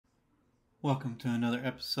Welcome to another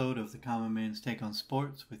episode of the Common Man's Take on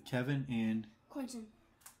Sports with Kevin and Quentin.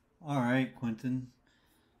 All right, Quentin.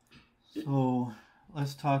 So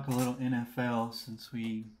let's talk a little NFL since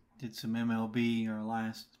we did some MLB our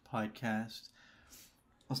last podcast.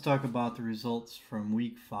 Let's talk about the results from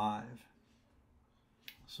Week 5.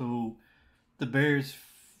 So the Bears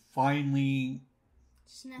finally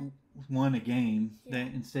won a game that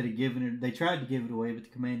instead of giving it, they tried to give it away, but the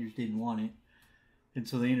Commanders didn't want it. And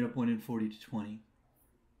so they ended up winning 40-20.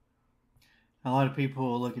 A lot of people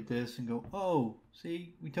will look at this and go, "Oh,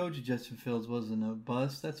 see, we told you Justin Fields wasn't a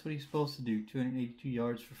bust. That's what he's supposed to do. 282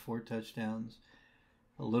 yards for 4 touchdowns,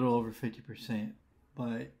 a little over 50%."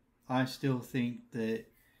 But I still think that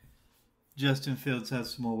Justin Fields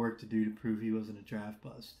has some more work to do to prove he wasn't a draft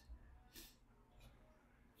bust.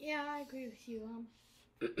 Yeah, I agree with you.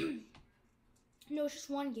 No, it's just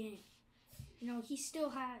one game. He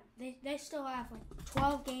still had they still have like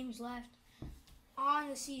 12 games left on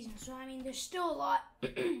the season. So there's still a lot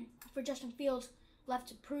for Justin Fields left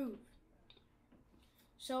to prove.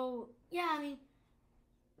 So yeah,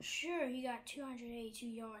 sure he got 282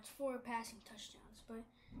 yards, 4 passing touchdowns, but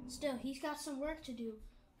still he's got some work to do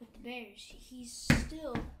with the Bears. He's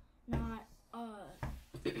still not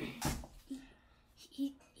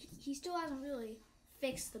he still hasn't really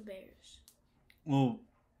fixed the Bears. Well,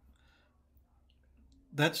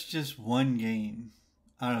 that's just one game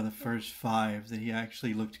out of the first 5 that he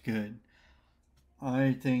actually looked good.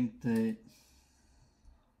 I think that,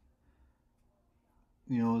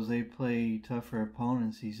 as they play tougher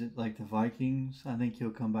opponents, he's like the Vikings, I think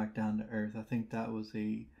he'll come back down to earth. I think that was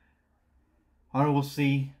we'll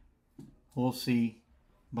see. We'll see.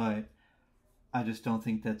 But I just don't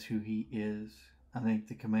think that's who he is. I think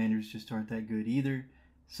the Commanders just aren't that good either.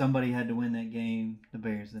 Somebody had to win that game. The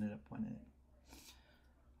Bears ended up winning it.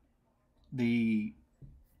 The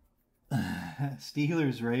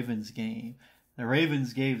Steelers-Ravens game. The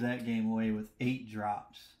Ravens gave that game away with 8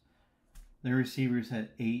 drops. Their receivers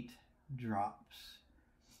had 8 drops.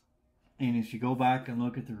 And if you go back and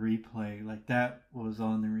look at the replay, like that was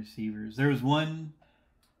on the receivers. There was one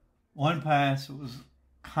pass that was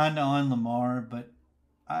kind of on Lamar, but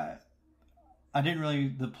I didn't really,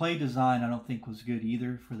 the play design I don't think was good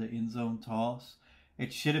either for the end zone toss.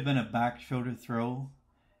 It should have been a back shoulder throw,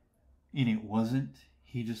 and it wasn't.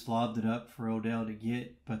 He just lobbed it up for Odell to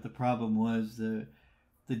get, but the problem was the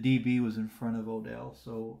DB was in front of Odell,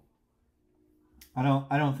 so I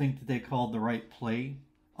don't think that they called the right play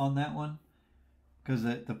on that one, because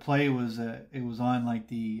the play was it was on like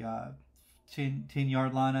the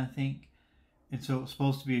 10-yard line, I think, and so it was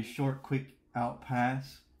supposed to be a short, quick out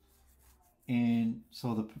pass. And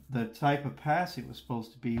so the type of pass it was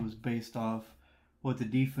supposed to be was based off what the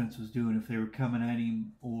defense was doing, if they were coming at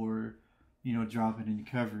him or, dropping into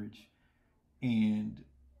coverage. And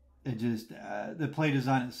it just, the play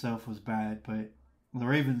design itself was bad, but the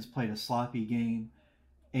Ravens played a sloppy game.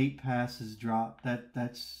 8 passes dropped.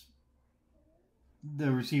 That's,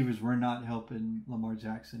 the receivers were not helping Lamar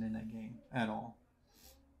Jackson in that game at all.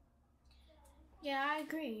 Yeah, I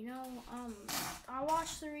agree. I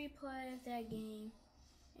watched the replay of that game,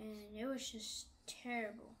 and it was just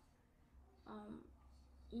terrible.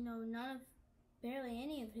 Barely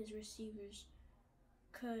any of his receivers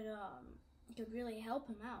could really help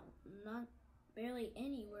him out. Barely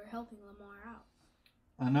any were helping Lamar out.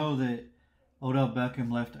 I know that Odell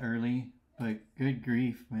Beckham left early, but good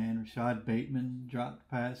grief, man. Rashad Bateman dropped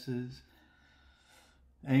passes.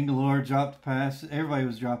 Angelor dropped passes. Everybody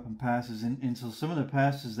was dropping passes. And so some of the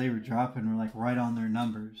passes they were dropping were like right on their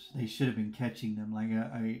numbers. They should have been catching them. Like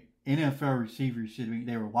a NFL receiver should have been.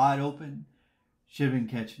 They were wide open. Should have been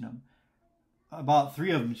catching them. About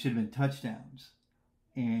 3 of them should have been touchdowns.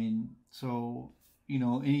 And so,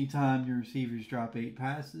 anytime your receivers drop 8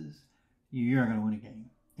 passes, you're going to win a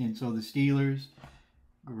game. And so the Steelers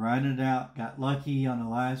grinded it out, got lucky on the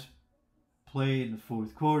last play in the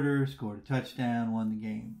 4th quarter, scored a touchdown, won the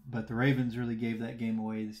game. But the Ravens really gave that game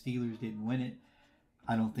away. The Steelers didn't win it.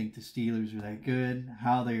 I don't think the Steelers are that good.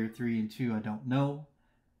 How they are 3-2, I don't know.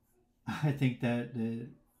 I think that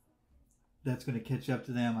that's going to catch up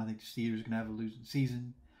to them. I think the Steelers are going to have a losing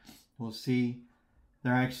season. We'll see.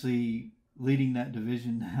 They're actually leading that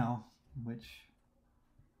division now, which...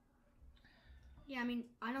 Yeah,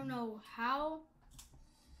 I don't know how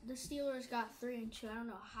the Steelers got 3-2. I don't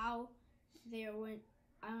know how they're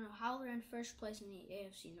in first place in the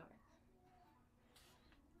AFC North.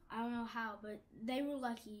 I don't know how, but they were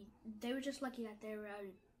lucky. They were just lucky that they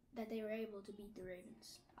were able to beat the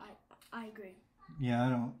Ravens. I agree. Yeah, I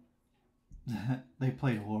don't. They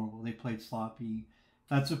played horrible. They played sloppy.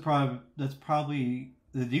 That's probably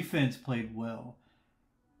the defense played well.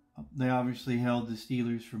 They obviously held the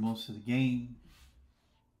Steelers for most of the game.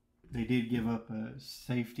 They did give up a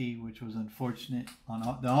safety, which was unfortunate.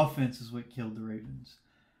 The offense is what killed the Ravens.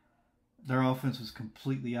 Their offense was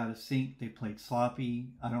completely out of sync. They played sloppy.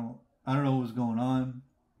 I don't know what was going on,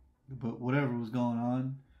 but whatever was going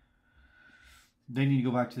on, they need to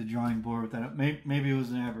go back to the drawing board with that. Maybe it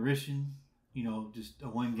was an aberration, just a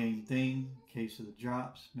one-game thing in case of the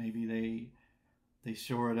drops. Maybe they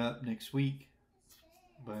shore it up next week.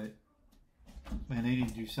 But, man, they need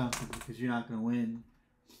to do something because you're not going to win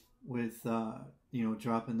with,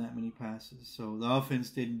 dropping that many passes. So the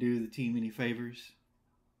offense didn't do the team any favors.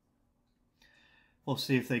 We'll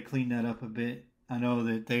see if they clean that up a bit. I know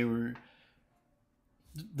that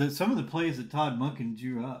some of the plays that Todd Monken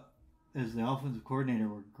drew up as the offensive coordinator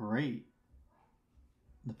were great.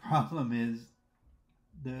 The problem is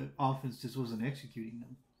the offense just wasn't executing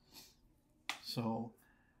them. So,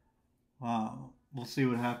 we'll see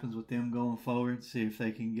what happens with them going forward, see if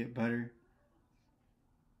they can get better.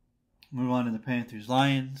 Move on to the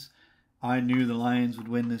Panthers-Lions. I knew the Lions would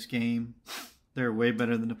win this game. They're way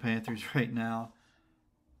better than the Panthers right now.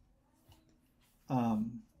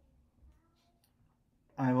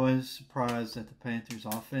 I was surprised at the Panthers'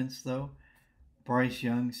 offense, though. Bryce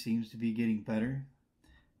Young seems to be getting better.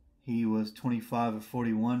 He was 25 of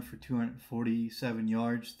 41 for 247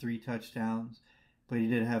 yards, 3 touchdowns, but he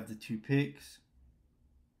did have the 2 picks.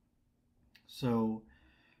 So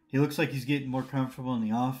he looks like he's getting more comfortable in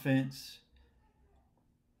the offense.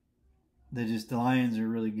 The Lions are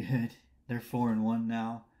really good. They're 4-1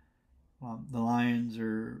 now. The Lions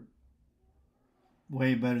are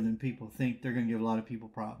way better than people think. They're going to give a lot of people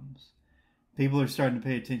problems. People are starting to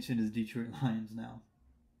pay attention to the Detroit Lions now.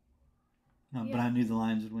 But I knew the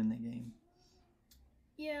Lions would win that game.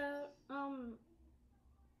 Yeah, everyone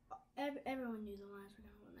knew the Lions were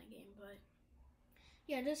going to win that game, but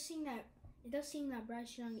yeah, it does seem that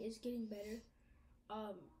Bryce Young is getting better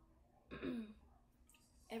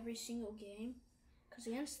every single game, because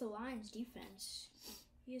against the Lions defense,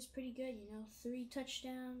 he is pretty good, 3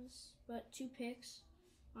 touchdowns, but 2 picks.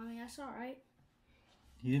 I mean, that's all right.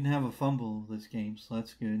 He didn't have a fumble this game, so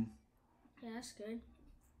that's good. Yeah, that's good.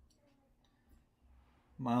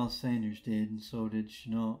 Miles Sanders did, and so did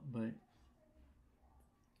Chenault, but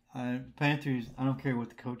Panthers, I don't care what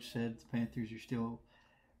the coach said, the Panthers are still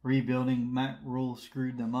rebuilding. Matt Rule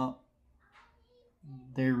screwed them up.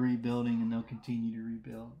 They're rebuilding, and they'll continue to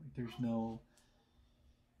rebuild.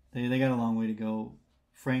 They got a long way to go.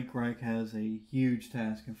 Frank Reich has a huge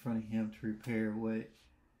task in front of him to repair what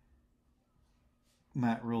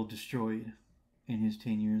Matt Rule destroyed in his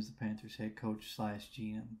tenure as the Panthers head coach /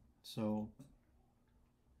 GM. So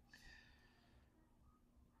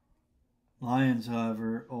Lions,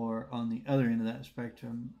 however, are on the other end of that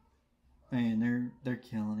spectrum, and they're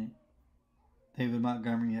killing it. David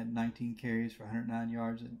Montgomery had 19 carries for 109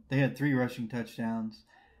 yards. They had 3 rushing touchdowns,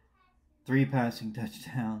 3 passing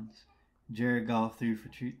touchdowns. Jared Goff threw for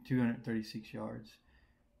 236 yards.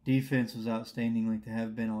 Defense was outstanding like they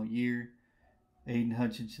have been all year. Aiden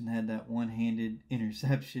Hutchinson had that one-handed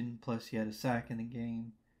interception, plus he had a sack in the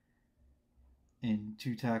game and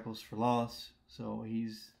 2 tackles for loss. So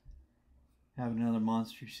he's having another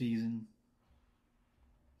monster season.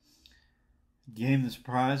 Game that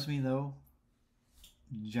surprised me, though,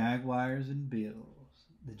 Jaguars and Bills.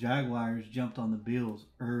 The Jaguars jumped on the Bills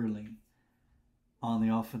early on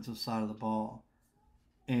the offensive side of the ball,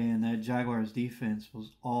 and that Jaguars defense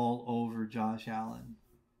was all over Josh Allen.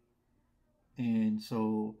 And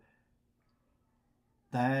so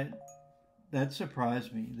that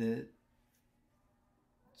surprised me.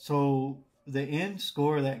 So the end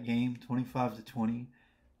score of that game, 25-20,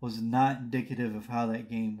 was not indicative of how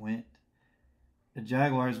that game went. The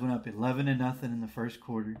Jaguars went up 11-0 in the first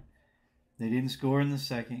quarter. They didn't score in the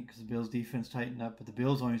second because the Bills' defense tightened up, but the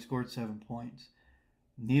Bills only scored 7 points.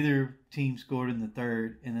 Neither team scored in the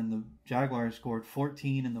third, and then the Jaguars scored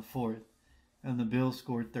 14 in the fourth, and the Bills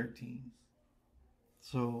scored 13.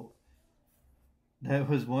 So that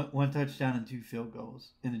was one touchdown and 2 field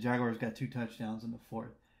goals, and the Jaguars got 2 touchdowns in the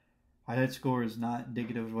fourth. That score is not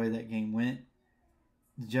indicative of the way that game went.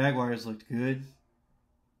 The Jaguars looked good.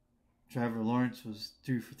 Trevor Lawrence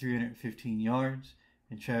threw for 315 yards,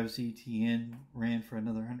 and Travis Etienne ran for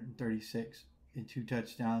another 136 and 2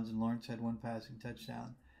 touchdowns, and Lawrence had 1 passing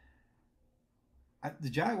touchdown. The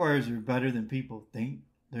Jaguars are better than people think.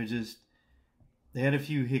 They had a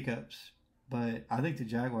few hiccups, but I think the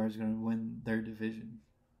Jaguars are going to win their division.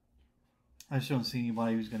 I just don't see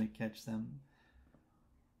anybody who's going to catch them.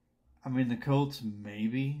 I mean, the Colts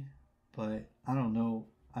maybe, but I don't know.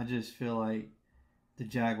 I just feel like the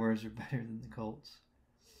Jaguars are better than the Colts.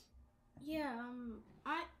 Yeah,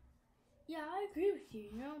 I agree with you.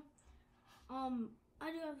 You know,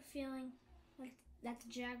 I do have a feeling like that the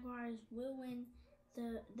Jaguars will win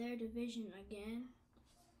their division again.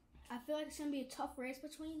 I feel like it's gonna be a tough race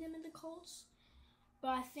between them and the Colts, but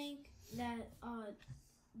I think that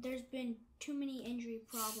there's been too many injury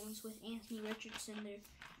problems with Anthony Richardson, their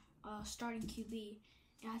starting QB,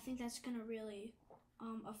 and I think that's gonna really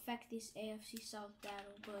affect this AFC South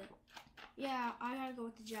battle. But yeah, I gotta go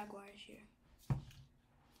with the Jaguars here.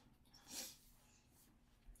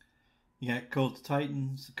 You got Colts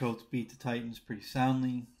Titans. The Colts beat the Titans pretty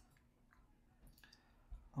soundly.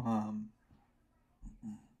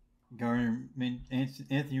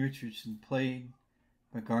 Anthony Richardson played,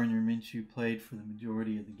 but Gardner Minshew played for the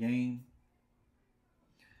majority of the game.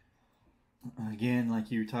 Again, like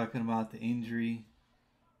you were talking about, the injury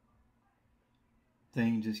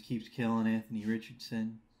thing just keeps killing Anthony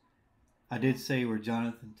Richardson. I did say where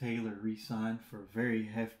Jonathan Taylor re-signed for a very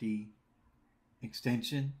hefty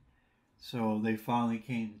extension. So they finally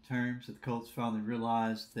came to terms. The Colts finally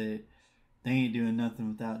realized that they ain't doing nothing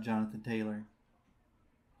without Jonathan Taylor.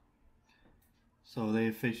 So they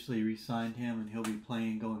officially re-signed him, and he'll be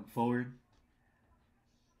playing going forward.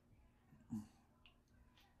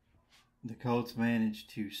 The Colts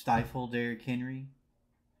managed to stifle Derrick Henry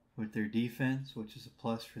with their defense, which is a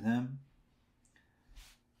plus for them.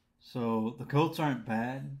 So the Colts aren't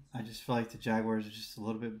bad. I just feel like the Jaguars are just a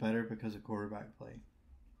little bit better because of quarterback play.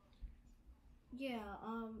 Yeah,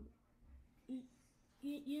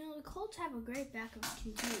 you know, the Colts have a great backup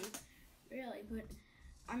QB, really, but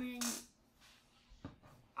I mean,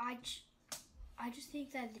 I just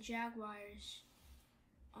think that the Jaguars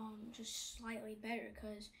just slightly better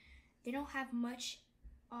because they don't have much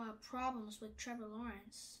problems with Trevor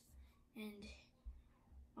Lawrence and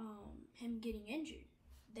him getting injured.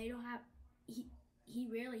 They don't have he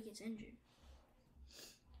rarely gets injured.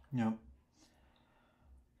 Yep.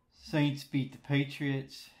 Saints beat the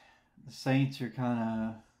Patriots. The Saints are kind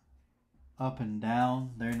of up and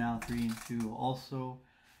down. They're now 3-2 also.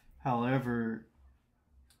 However,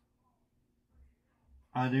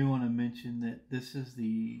 I do want to mention that this is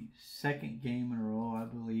the second game in a row, I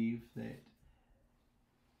believe, that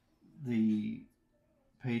the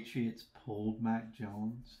Patriots pulled Mac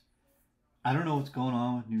Jones. I don't know what's going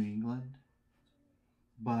on with New England,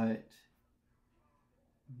 but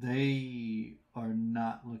they are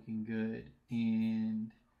not looking good,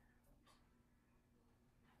 and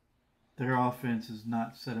their offense is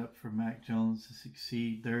not set up for Mac Jones to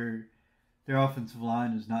succeed. Their offensive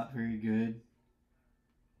line is not very good.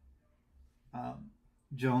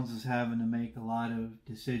 Jones is having to make a lot of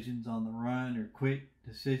decisions on the run or quick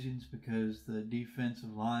decisions because the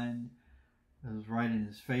defensive line is right in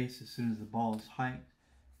his face as soon as the ball is hiked.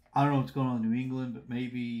 I don't know what's going on in New England, but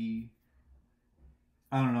maybe,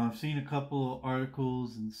 I don't know. I've seen a couple of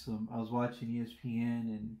articles and I was watching ESPN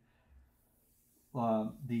and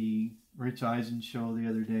the Rich Eisen show the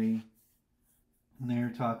other day, and they were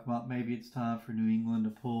talking about maybe it's time for New England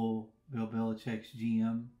to pull Bill Belichick's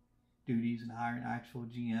GM duties and hire an actual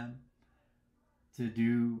GM to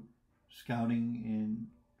do scouting and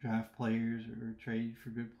draft players or trade for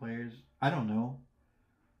good players. I don't know.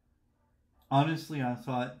 Honestly, I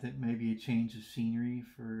thought that maybe a change of scenery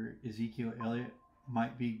for Ezekiel Elliott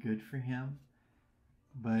might be good for him,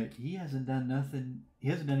 but he hasn't done nothing. He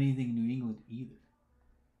hasn't done anything in New England either.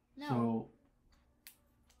 No.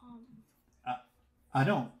 So I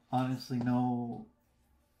don't honestly know.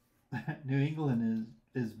 New England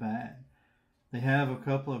is bad. They have a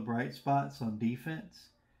couple of bright spots on defense.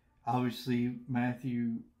 Obviously,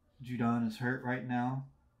 Matthew Judon is hurt right now,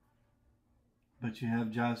 but you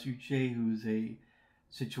have Josh Uche, who's a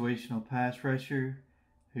situational pass rusher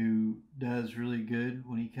who does really good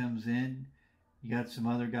when he comes in. You got some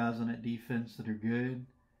other guys on that defense that are good,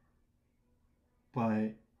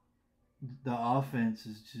 but the offense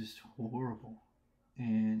is just horrible.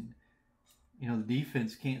 And, you know, the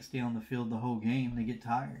defense can't stay on the field the whole game. They get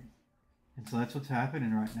tired. And so that's what's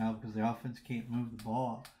happening right now because the offense can't move the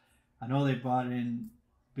ball. I know they brought in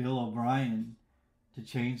Bill O'Brien to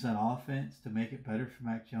change that offense to make it better for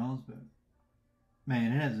Mac Jones, but,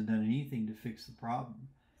 man, it hasn't done anything to fix the problem.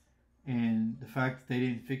 And the fact that they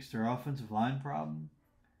didn't fix their offensive line problem,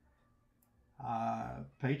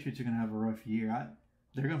 Patriots are going to have a rough year.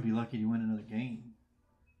 They're going to be lucky to win another game.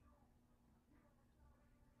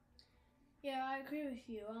 Yeah, I agree with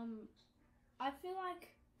you. I feel like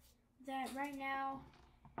that right now,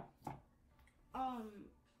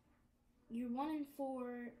 you're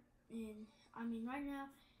 1-4, and I mean right now,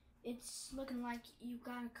 it's looking like you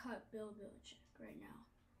gotta cut Bill Belichick, right now,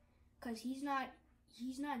 because he's not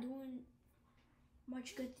doing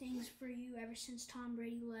much good things for you ever since Tom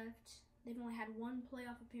Brady left. They've only had one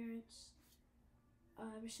playoff appearance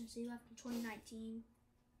ever since he left in 2019.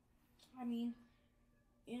 I mean,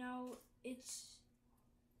 it's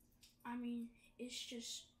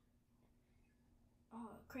just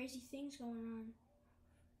crazy things going on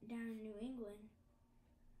down in New England.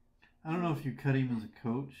 I don't know if you cut him as a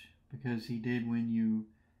coach because he did win you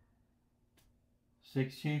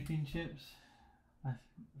 6 championships,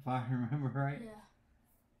 if I remember right. Yeah.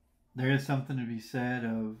 There is something to be said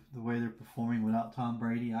of the way they're performing without Tom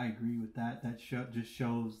Brady. I agree with that. That just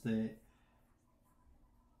shows that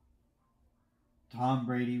Tom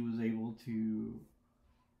Brady was able to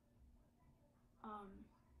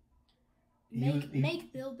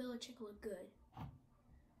make Bill Belichick look good.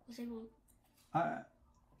 Was able.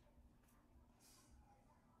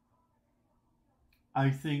 I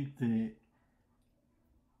think that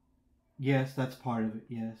yes, that's part of it.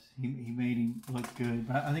 Yes, he made him look good,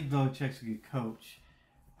 but I think Belichick's a good coach.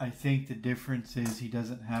 I think the difference is he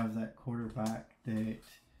doesn't have that quarterback that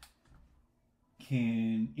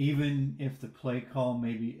can, even if the play call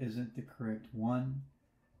maybe isn't the correct one,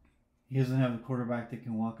 he doesn't have the quarterback that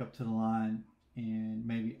can walk up to the line and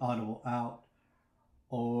maybe audible out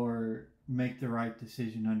or make the right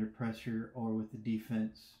decision under pressure or with the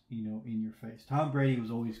defense, in your face. Tom Brady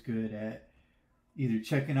was always good at either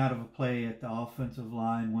checking out of a play at the offensive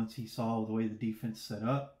line once he saw the way the defense set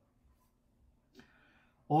up,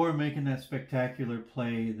 or making that spectacular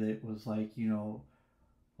play that was like,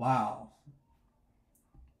 wow,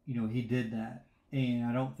 he did that. And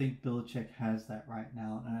I don't think Belichick has that right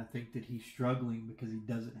now. And I think that he's struggling because he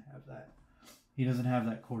doesn't have that. He doesn't have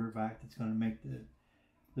that quarterback that's going to make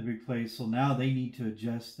the big plays. So now they need to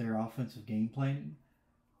adjust their offensive game planning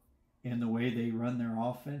and the way they run their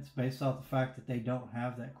offense based off the fact that they don't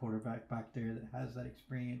have that quarterback back there that has that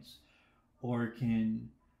experience or can,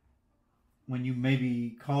 when you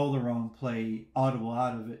maybe call the wrong play, audible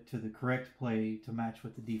out of it to the correct play to match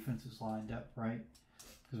what the defense is lined up, right?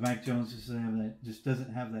 Because Mac Jones just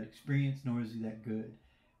doesn't have that experience, nor is he that good.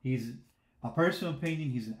 He's, my personal opinion,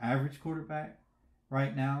 he's an average quarterback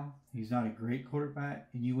right now. He's not a great quarterback,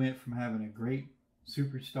 and you went from having a great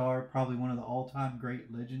superstar, probably one of the all-time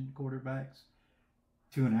great legend quarterbacks,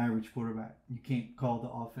 to an average quarterback. You can't call the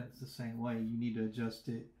offense the same way. You need to adjust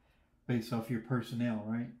it based off your personnel,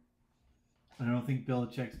 right? I don't think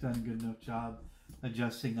Belichick's done a good enough job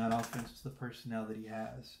adjusting that offense to the personnel that he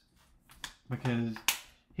has, because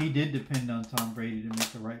he did depend on Tom Brady to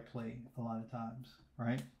make the right play a lot of times,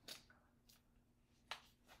 right?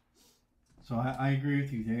 So I agree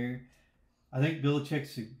with you there. I think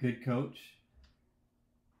Belichick's a good coach.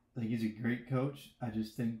 I think he's a great coach. I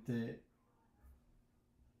just think that,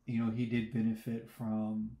 he did benefit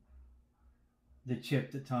from the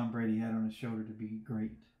chip that Tom Brady had on his shoulder to be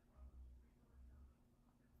great.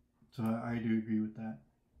 So I do agree with that.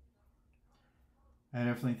 I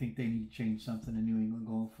definitely think they need to change something in New England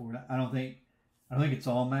going forward. I don't think it's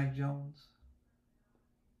all Mac Jones.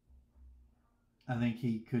 I think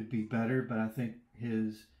he could be better, but I think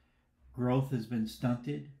his growth has been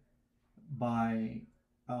stunted by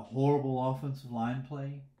a horrible offensive line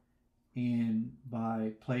play and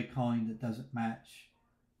by play calling that doesn't match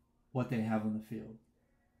what they have on the field.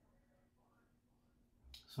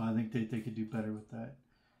 So I think they could do better with that.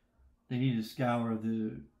 They need to scour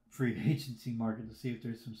the free agency market to see if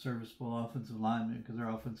there's some serviceable offensive linemen, because their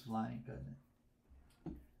offensive line ain't cutting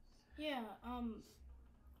it. Yeah,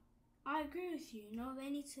 I agree with you. They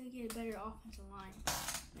need to get a better offensive line,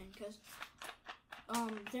 because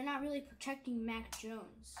they're not really protecting Mac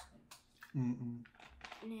Jones. Mm-mm.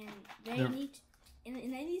 And they need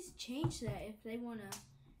to change that if they want to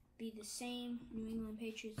be the same New England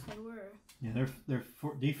Patriots they were. Yeah, their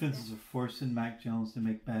defenses are forcing Mac Jones to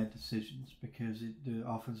make bad decisions because the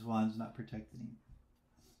offensive line is not protecting him.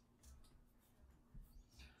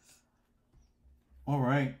 All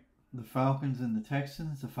right, the Falcons and the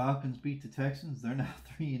Texans. The Falcons beat the Texans. They're now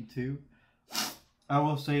 3-2. I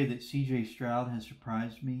will say that C.J. Stroud has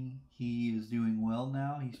surprised me. He is doing well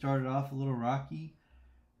now. He started off a little rocky,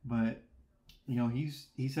 but he's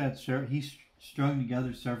strung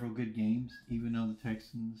together several good games, even though the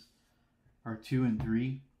Texans are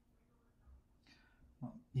 2-3.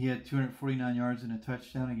 He had 249 yards and a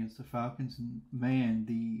touchdown against the Falcons. And man,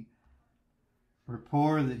 the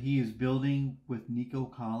rapport that he is building with Nico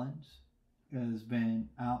Collins has been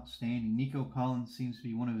outstanding. Nico Collins seems to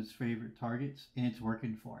be one of his favorite targets, and it's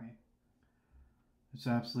working for him. It's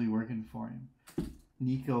absolutely working for him.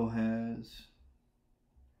 Nico has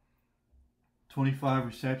 25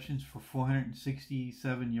 receptions for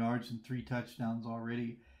 467 yards and 3 touchdowns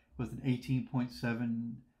already, with an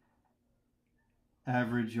 18.7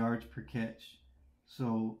 average yards per catch.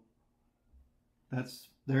 So that's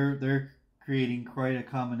they're creating quite a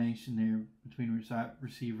combination there between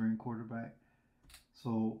receiver and quarterback.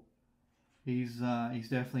 So he's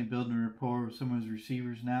definitely building a rapport with some of his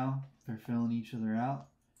receivers now. They're filling each other out.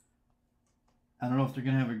 I don't know if they're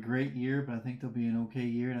going to have a great year, but I think they'll be an okay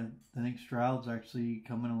year. And I think Stroud's actually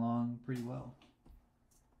coming along pretty well.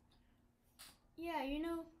 Yeah,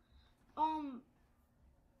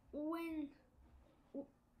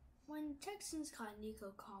 when Texans caught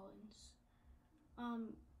Nico Collins,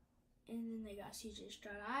 and then they got CJ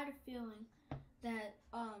Stroud, I had a feeling that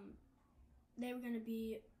they were going to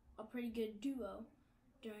be a pretty good duo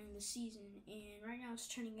during the season, and right now it's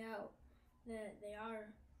turning out that they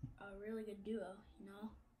are a really good duo,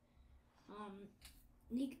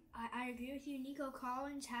 I agree with you. Nico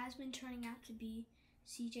Collins has been turning out to be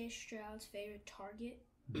CJ Stroud's favorite target.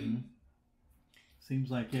 Mm-hmm. Seems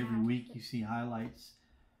like every week you see highlights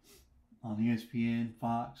on ESPN,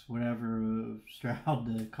 Fox, whatever, of Stroud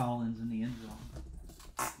to Collins in the end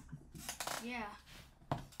zone. Yeah.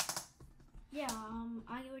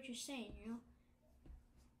 I get what you're saying,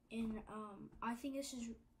 And I think this is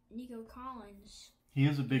Nico Collins. He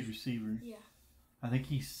is a big receiver. Yeah. I think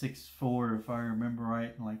he's 6'4", if I remember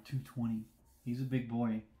right, and like 220. He's a big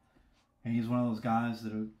boy. And he's one of those guys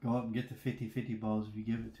that'll go up and get the 50-50 balls if you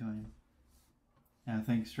give it to him. And I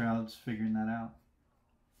think Stroud's figuring that out.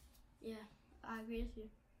 Yeah, I agree with you.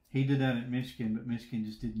 He did that at Michigan, but Michigan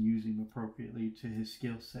just didn't use him appropriately to his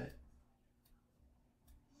skill set.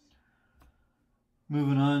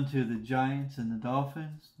 Moving on to the Giants and the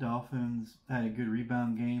Dolphins. Dolphins had a good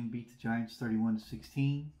rebound game, beat the Giants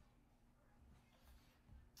 31-16.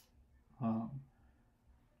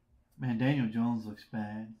 Man, Daniel Jones looks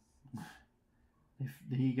bad.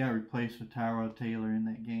 He got replaced with Tyrod Taylor in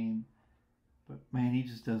that game. But, man, he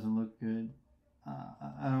just doesn't look good.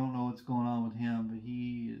 I don't know what's going on with him, but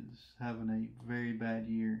he is having a very bad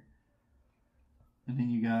year. And then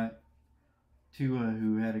you got Tua,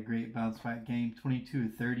 who had a great bounce back game,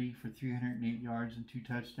 22-30 for 308 yards and 2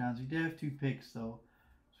 touchdowns. He did have 2 picks, though,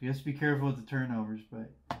 so he has to be careful with the turnovers.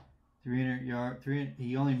 But 300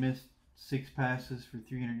 he only missed 6 passes for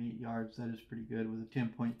 308 yards. That is pretty good with a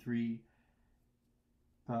 10.3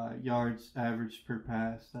 yards average per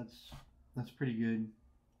pass. That's pretty good.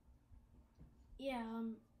 Yeah,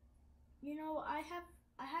 I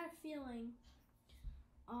had a feeling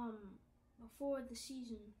before the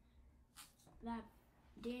season that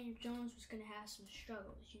Daniel Jones was going to have some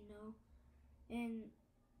struggles, and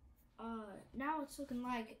now it's looking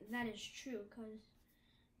like that is true, because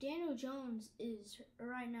Daniel Jones is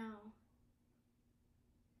right now,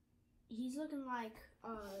 he's looking like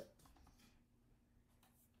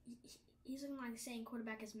he's looking like the same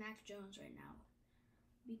quarterback as Mac Jones right now,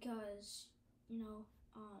 because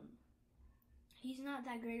he's not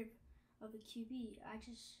that great of a QB.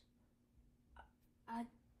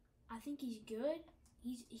 I think he's good.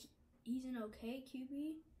 He's an okay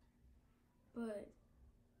QB, but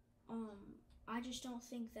I just don't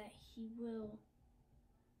think that he will.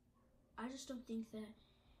 I just don't think that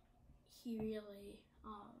he really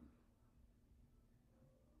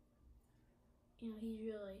he's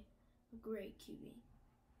really a great QB.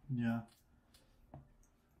 Yeah.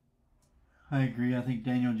 I agree. I think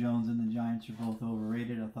Daniel Jones and the Giants are both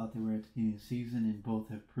overrated. I thought they were at the beginning of the season, and both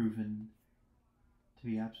have proven to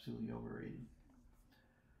be absolutely overrated.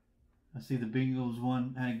 I see the Bengals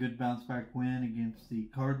had a good bounce back win against the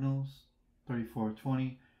Cardinals,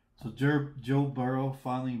 34-20. So Joe Burrow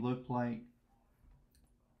finally looked like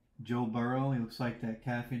Joe Burrow. He looks like that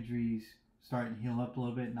calf injury's starting to heal up a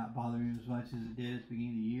little bit, not bothering him as much as it did at the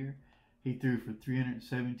beginning of the year. He threw for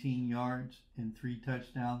 317 yards and 3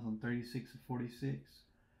 touchdowns on 36 of 46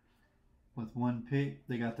 with 1 pick.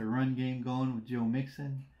 They got their run game going with Joe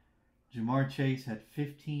Mixon. Jamar Chase had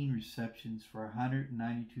 15 receptions for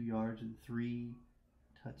 192 yards and 3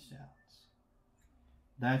 touchdowns.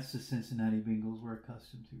 That's the Cincinnati Bengals we're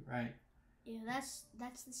accustomed to, right? Yeah, that's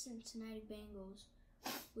the Cincinnati Bengals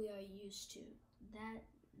we are used to.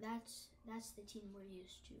 That's the team we're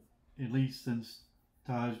used to. At least since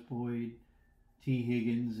Taj Boyd, T.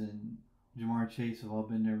 Higgins, and Jamar Chase have all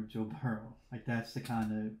been there with Joe Burrow. Like, that's the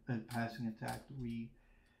kind of passing attack that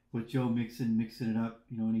with Joe Mixon, mixing it up,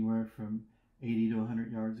 anywhere from 80 to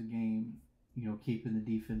 100 yards a game, keeping the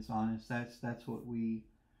defense honest. That's what we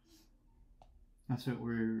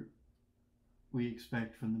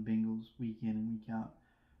expect from the Bengals week in and week out.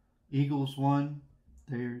 Eagles won.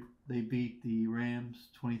 They beat the Rams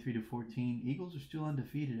 23-14. Eagles are still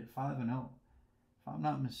undefeated at 5-0. If I'm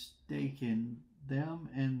not mistaken, them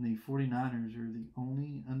and the 49ers are the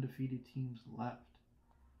only undefeated teams left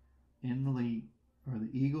in the league, are the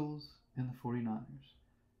Eagles and the 49ers.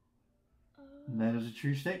 And that is a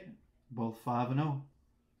true statement. Both 5-0.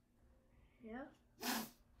 Yeah.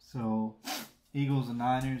 So, Eagles and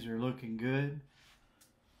Niners are looking good.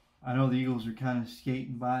 I know the Eagles are kind of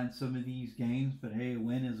skating by in some of these games, but hey, a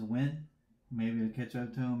win is a win. Maybe it'll catch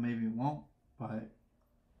up to them, maybe it won't. But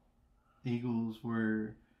Eagles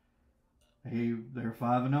were, hey, they're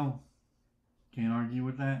 5-0. Can't argue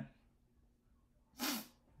with that.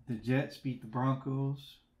 The Jets beat the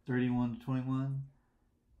Broncos 31-21.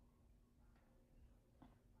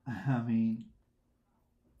 I mean,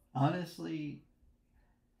 honestly,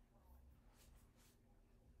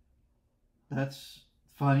 that's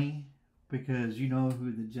funny because you know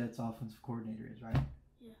who the Jets offensive coordinator is, right?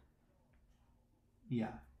 Yeah.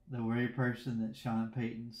 Yeah. The very person that Sean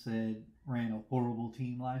Payton said ran a horrible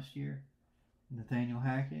team last year, Nathaniel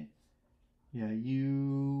Hackett. Yeah,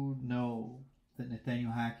 you know that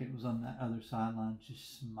Nathaniel Hackett was on that other sideline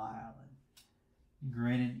just smiling,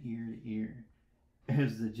 grinning ear to ear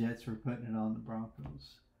as the Jets were putting it on the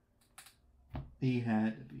Broncos. He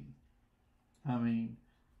had to be. I mean,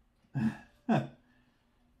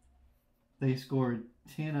 they scored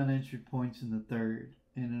 10 unanswered points in the third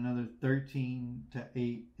and another 13-8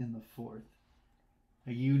 in the fourth.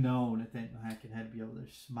 You know Nathaniel Hackett had to be over there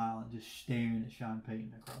smiling, just staring at Sean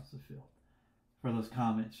Payton across the field for those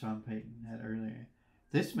comments Sean Payton had earlier.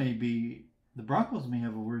 The Broncos may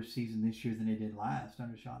have a worse season this year than they did last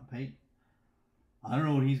under Sean Payton. I don't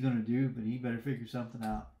know what he's going to do, but he better figure something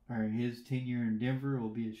out, or his tenure in Denver will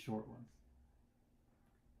be a short one.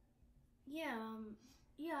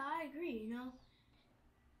 Yeah, I agree. You know,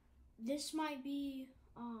 this might be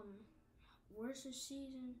worse this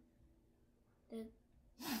season than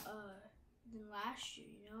last year.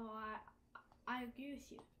 You know, I agree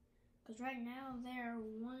with you, because right now they're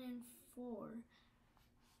 1-4,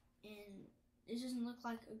 and it doesn't look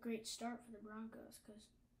like a great start for the Broncos, because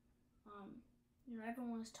you know,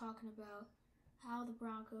 everyone's talking about how the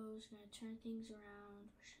Broncos are going to turn things around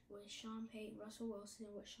with Sean Payton, Russell Wilson,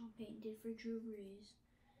 what Sean Payton did for Drew Brees.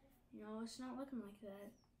 You know, it's not looking like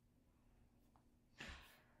that.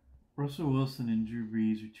 Russell Wilson and Drew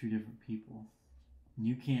Brees are two different people.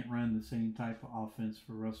 You can't run the same type of offense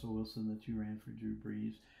for Russell Wilson that you ran for Drew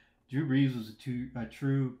Brees. Drew Brees was a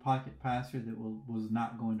true pocket passer that was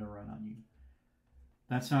not going to run on you.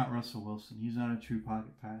 That's not Russell Wilson. He's not a true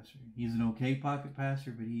pocket passer. He's an okay pocket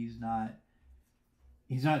passer, but he's not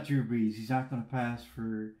Drew Brees. He's not going to pass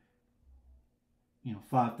for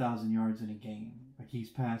 5,000 yards in a game. Like, he's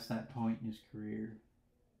past that point in his career.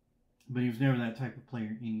 But he was never that type of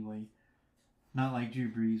player anyway. Not like Drew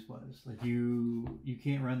Brees was. Like, you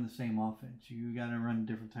can't run the same offense. You got to run a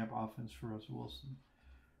different type of offense for Russell Wilson.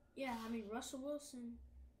 Yeah, I mean, Russell Wilson,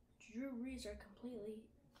 Drew Brees are completely,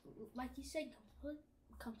 like you said,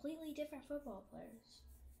 completely different football players.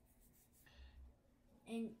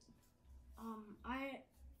 And I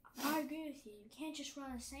agree with you. You can't just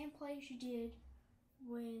run the same plays you did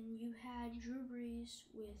when you had Drew Brees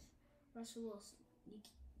with Russell Wilson.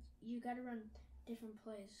 You got to run different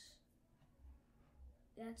plays.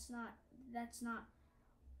 That's not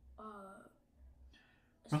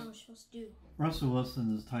what you're supposed to do. Russell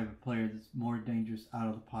Wilson is the type of player that's more dangerous out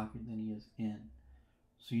of the pocket than he is in.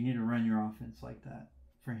 So you need to run your offense like that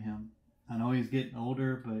for him. I know he's getting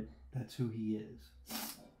older, but that's who he is.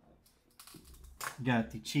 You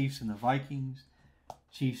got the Chiefs and the Vikings.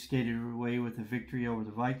 Chiefs skated away with a victory over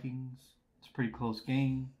the Vikings. It's a pretty close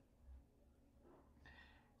game.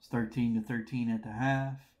 It's 13-13 at the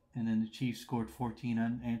half. And then the Chiefs scored 14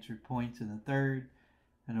 unanswered points in the third.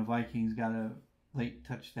 And the Vikings got a late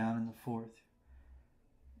touchdown in the fourth.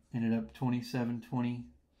 Ended up 27-20.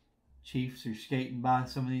 Chiefs are skating by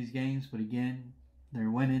some of these games, but again, they're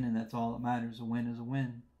winning, and that's all that matters. A win is a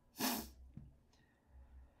win.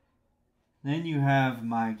 Then you have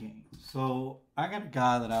my game. So I got a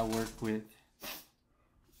guy that I work with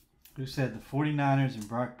who said the 49ers and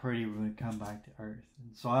Brock Purdy were going to come back to earth.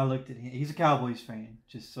 And so I looked at him. He's a Cowboys fan,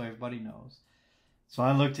 just so everybody knows. So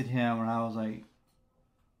I looked at him and I was like,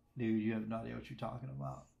 dude, you have no idea what you're talking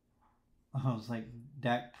about. I was like,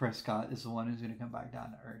 Dak Prescott is the one who's going to come back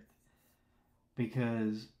down to earth.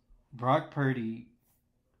 Because Brock Purdy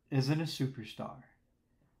isn't a superstar.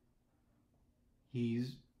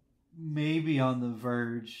 He's maybe on the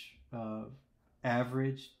verge of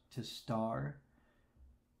average to star.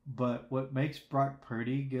 But what makes Brock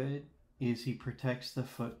Purdy good is he protects the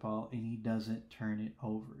football and he doesn't turn it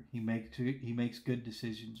over. He makes good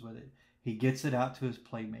decisions with it. He gets it out to his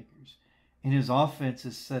playmakers. And his offense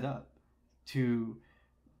is set up to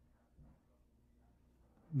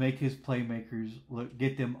make his playmakers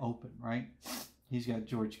get them open, right? He's got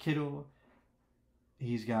George Kittle.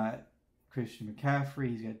 He's got Christian McCaffrey.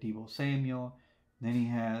 He's got Deebo Samuel. Then he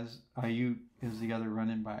has Ayuk as the other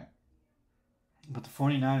running back. But the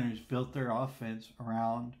 49ers built their offense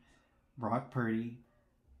around Brock Purdy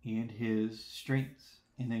and his strengths.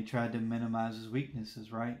 And they tried to minimize his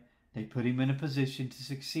weaknesses, right? They put him in a position to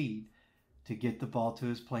succeed, to get the ball to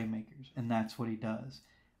his playmakers. And that's what he does.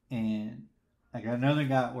 And I got another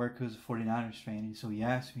guy at work who's a 49ers fan. And so he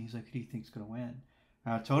asked me, he's like, who do you think's going to win?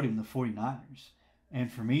 And I told him the 49ers.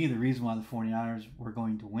 And for me, the reason why the 49ers were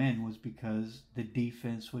going to win was because the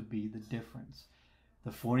defense would be the difference.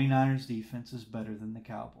 The 49ers defense is better than the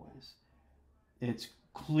Cowboys. It's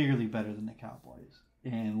clearly better than the Cowboys.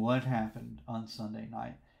 And what happened on Sunday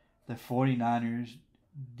night? The 49ers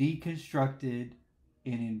deconstructed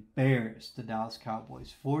and embarrassed the Dallas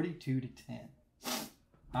Cowboys 42-10.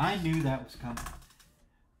 I knew that was coming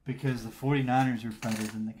because the 49ers are better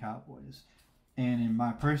than the Cowboys. And in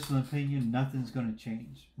my personal opinion, nothing's going to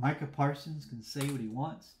change. Micah Parsons can say what he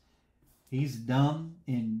wants. He's dumb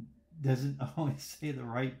and doesn't always say the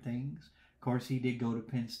right things. Of course, he did go to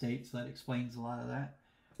Penn State, so that explains a lot of that.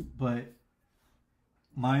 But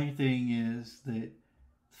my thing is that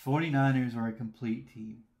the 49ers are a complete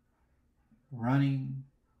team. Running,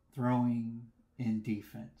 throwing, and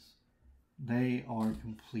defense. They are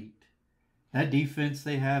complete. That defense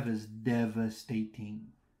they have is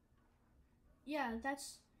devastating. Yeah,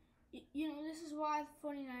 that's, this is why the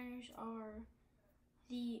 49ers are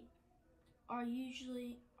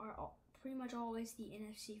pretty much always the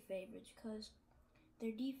NFC favorites, because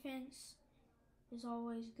their defense is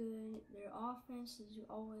always good, their offense is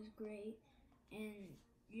always great, and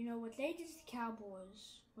what they did to the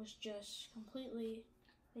Cowboys was just completely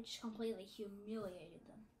humiliated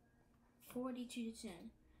them.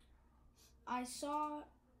 42-10.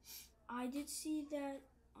 I did see that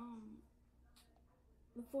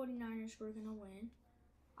the 49ers were going to win.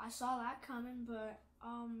 I saw that coming, but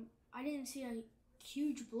I didn't see a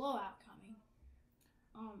huge blowout coming.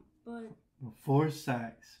 But 4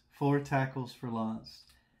 sacks, 4 tackles for loss,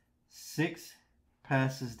 6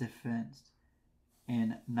 passes defensed,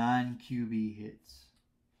 and 9 QB hits.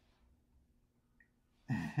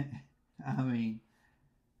 I mean,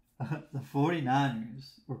 the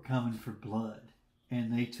 49ers were coming for blood,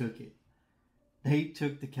 and they took it. They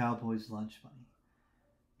took the Cowboys' lunch money.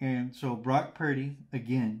 And so Brock Purdy,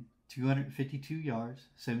 again, 252 yards,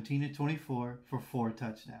 17-24 for 4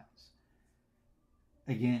 touchdowns.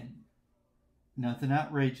 Again, nothing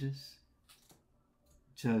outrageous.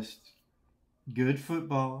 Just good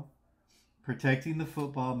football, protecting the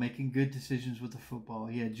football, making good decisions with the football.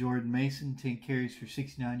 He had Jordan Mason, 10 carries for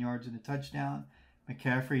 69 yards and a touchdown.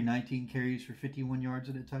 McCaffrey, 19 carries for 51 yards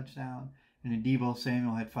and a touchdown. And then Deebo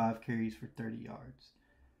Samuel had 5 carries for 30 yards.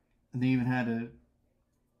 And they even had a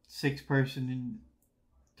 6-person in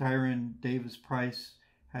Tyron Davis-Price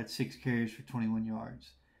had 6 carries for 21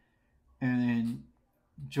 yards. And then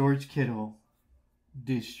George Kittle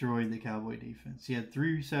destroyed the Cowboy defense. He had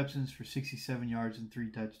 3 receptions for 67 yards and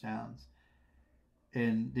 3 touchdowns.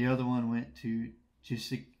 And the other one went to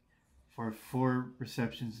Juszczyk for 4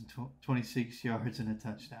 receptions and 26 yards and a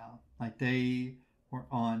touchdown. Like, they were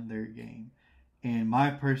on their game. In my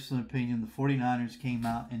personal opinion, the 49ers came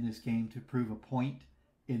out in this game to prove a point,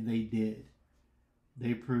 and they did.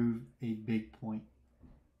 They proved a big point.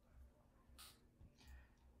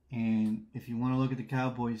 And if you want to look at the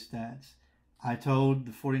Cowboys stats, I told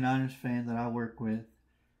the 49ers fan that I work with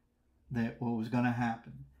that what was going to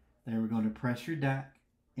happen. They were going to pressure Dak,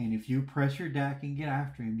 and if you pressure Dak and get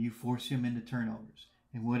after him, you force him into turnovers.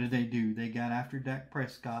 And what did they do? They got after Dak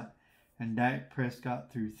Prescott, and Dak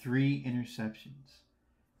Prescott threw 3 interceptions.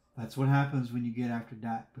 That's what happens when you get after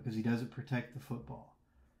Dak, because he doesn't protect the football.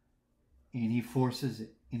 And he forces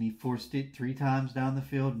it. And he forced it 3 times down the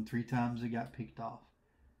field, and 3 times it got picked off.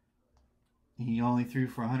 And he only threw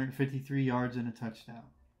for 153 yards and a touchdown.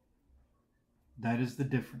 That is the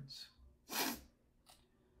difference.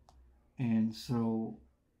 And so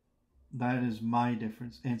that is my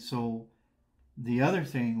difference. And so the other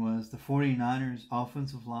thing was the 49ers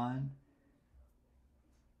offensive line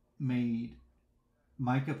made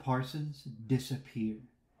Micah Parsons disappear.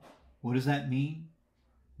 What does that mean?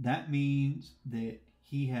 That means that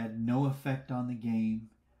he had no effect on the game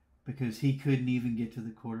because he couldn't even get to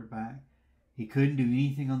the quarterback. He couldn't do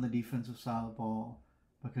anything on the defensive side of the ball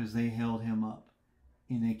because they held him up.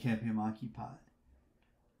 and they kept him occupied.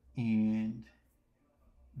 And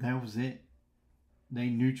that was it. They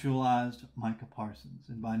neutralized Micah Parsons.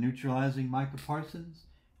 And by neutralizing Micah Parsons,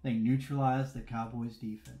 they neutralized the Cowboys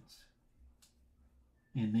defense.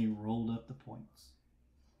 And they rolled up the points.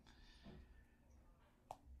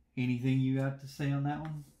 Anything you got to say on that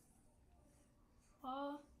one?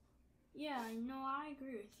 Yeah, no, I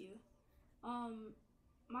agree with you.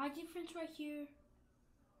 My difference right here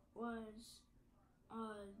was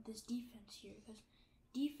this defense here, because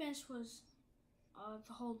defense was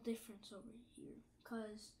the whole difference over here.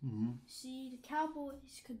 Because see, the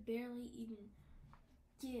Cowboys could barely even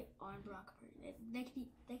get on Brock Purdy.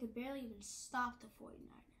 They could barely even stop the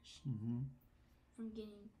 49ers from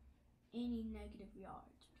getting any negative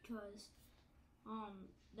yards, because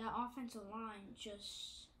that offensive line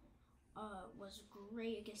just was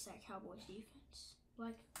great against that Cowboys defense.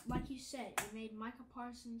 Like you said, it made Micah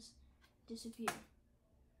Parsons disappear.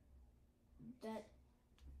 That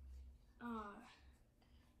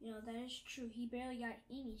that is true. He barely got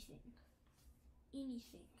anything.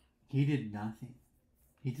 He did nothing.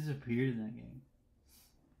 He disappeared in that game.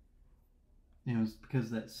 And it was because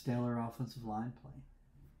of that stellar offensive line play.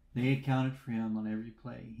 They accounted for him on every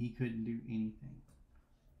play. He couldn't do anything.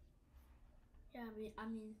 Yeah, I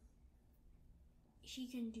mean, he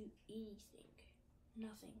couldn't do anything.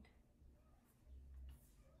 Nothing.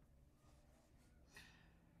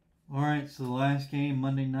 All right, so the last game,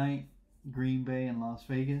 Monday night, Green Bay and Las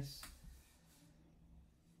Vegas.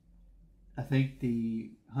 I think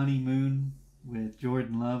the honeymoon with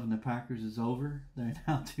Jordan Love and the Packers is over. They're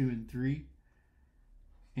now 2-3.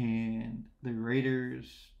 And the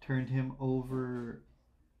Raiders turned him over,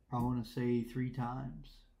 I want to say, 3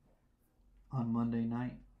 times on Monday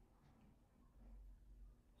night.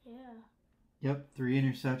 Yeah. Yep, 3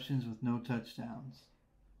 interceptions with no touchdowns.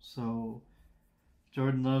 So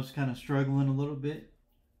Jordan Love's kind of struggling a little bit.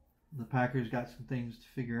 The Packers got some things to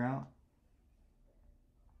figure out.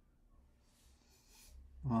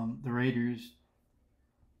 The Raiders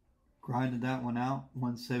grinded that one out,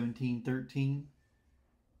 17-13.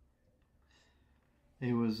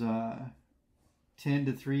 It was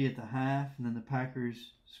 10-3 at the half, and then the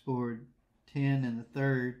Packers scored 10 in the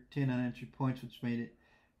third, 10 unanswered points, which made it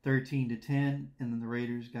 13-10, and then the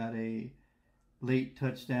Raiders got a late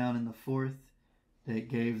touchdown in the fourth that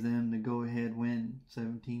gave them the go-ahead win,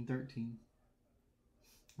 17-13,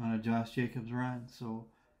 on a Josh Jacobs run. So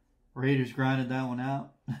Raiders grinded that one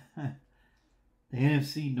out. The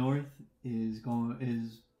NFC North it's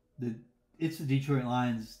the Detroit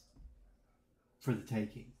Lions for the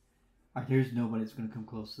taking. There's nobody that's going to come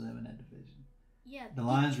close to them in that division. Yeah, the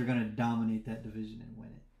Lions are going to dominate that division and win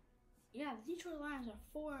it. Yeah, the Detroit Lions are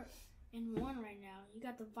 4-1 right now. You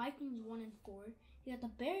got the Vikings 1-4. You got the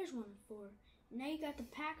Bears 1-4. Now you got the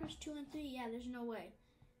Packers 2-3. Yeah, there's no way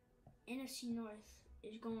NFC North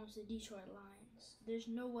is going to the Detroit Lions. There's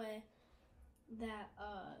no way that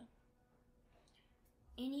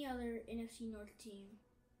any other NFC North team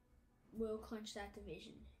will clinch that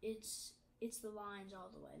division. It's the Lions all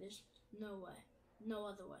the way. There's no way. No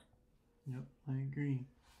other way. Yep, I agree.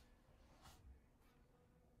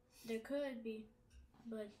 There could be,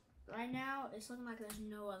 but right now it's looking like there's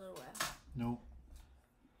no other way. Nope.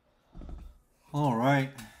 All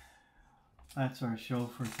right. That's our show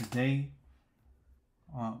for today.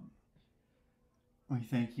 We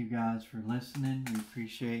thank you guys for listening. We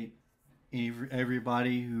appreciate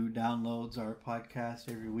everybody who downloads our podcast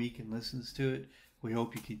every week and listens to it. We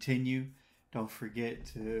hope you continue. Don't forget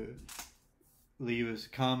to leave us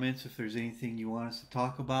comments if there's anything you want us to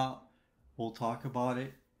talk about. We'll talk about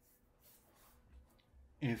it.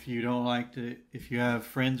 If you have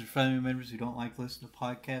friends or family members who don't like listening to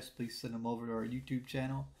podcasts, please send them over to our YouTube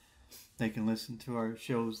channel. They can listen to our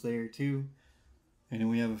shows there too. And then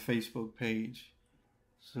we have a Facebook page.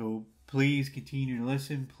 So please continue to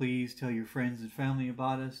listen. Please tell your friends and family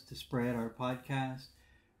about us to spread our podcast.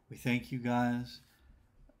 We thank you guys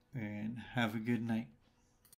and have a good night.